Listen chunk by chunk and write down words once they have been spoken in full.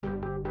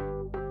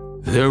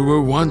There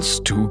were once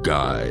two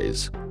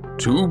guys,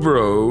 two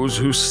bros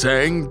who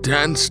sang,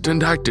 danced,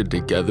 and acted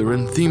together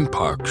in theme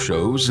park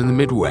shows in the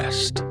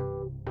Midwest.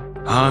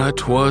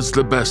 It was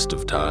the best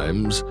of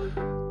times,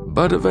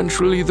 but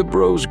eventually the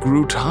bros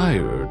grew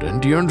tired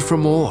and yearned for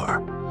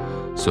more.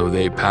 So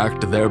they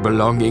packed their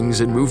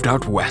belongings and moved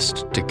out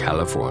west to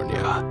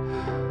California.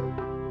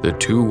 The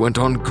two went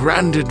on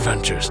grand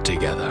adventures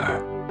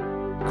together.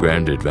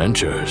 Grand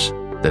adventures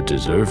that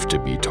deserve to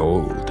be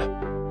told.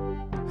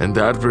 And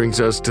that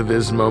brings us to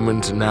this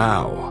moment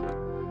now.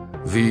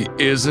 The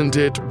Isn't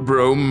It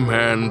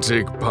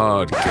Bromantic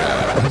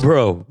podcast.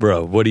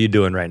 Bro, what are you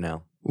doing right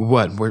now?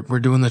 What? We're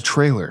doing the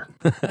trailer.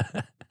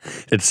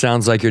 It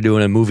sounds like you're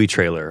doing a movie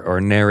trailer or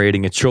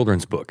narrating a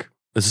children's book.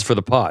 This is for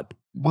the pod.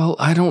 Well,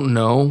 I don't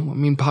know. I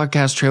mean,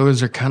 podcast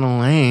trailers are kind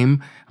of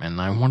lame, and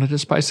I wanted to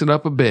spice it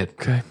up a bit.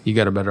 Okay. You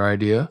got a better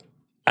idea?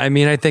 I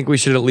mean, I think we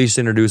should at least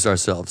introduce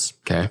ourselves.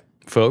 Okay.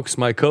 Folks,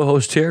 my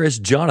co-host here is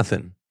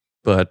Jonathan,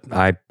 but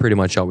I pretty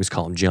much always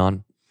call him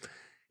John.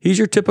 He's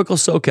your typical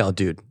SoCal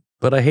dude,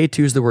 but I hate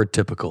to use the word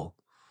typical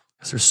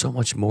because there's so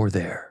much more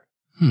there.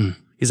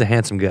 He's a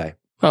handsome guy.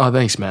 Oh,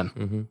 thanks, man.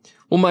 Mm-hmm.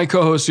 Well, my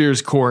co-host here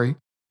is Corey.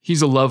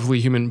 He's a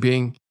lovely human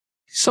being.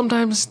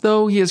 Sometimes,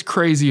 though, he has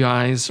crazy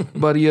eyes,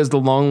 but he has the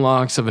long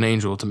locks of an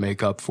angel to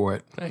make up for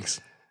it. Thanks.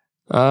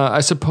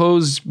 I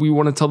suppose we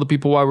want to tell the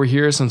people why we're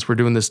here since we're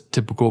doing this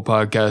typical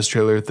podcast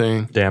trailer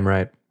thing. Damn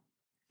right.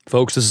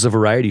 Folks, this is a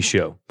variety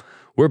show.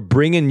 We're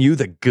bringing you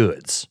the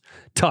goods.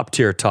 Top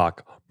tier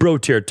talk, bro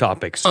tier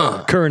topics,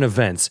 current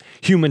events,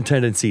 human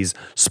tendencies,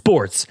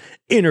 sports,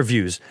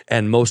 interviews,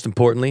 and most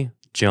importantly,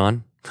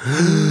 John,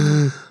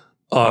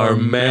 our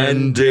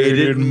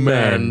mandated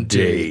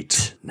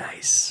mandate.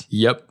 Nice.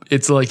 Yep,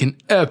 it's like an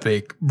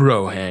epic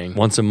bro hang.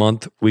 Once a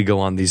month, we go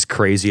on these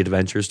crazy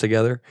adventures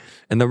together,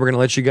 and then we're going to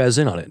let you guys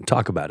in on it and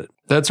talk about it.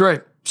 That's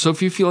right. So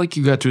if you feel like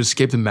you got to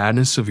escape the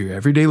madness of your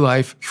everyday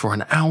life for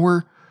an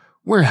hour,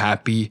 we're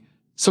happy.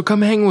 So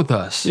come hang with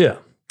us. Yeah.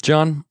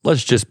 John,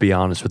 let's just be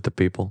honest with the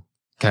people.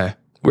 Okay,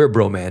 We're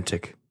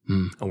bromantic,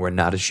 and we're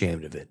not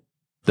ashamed of it.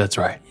 that's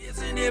right.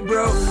 Isn't it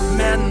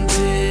bromantic?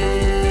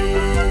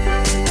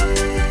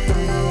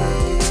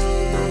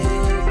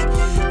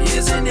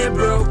 Isn't it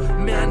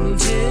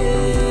bromantic?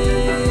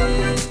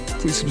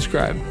 Please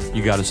subscribe.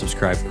 You got to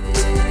subscribe.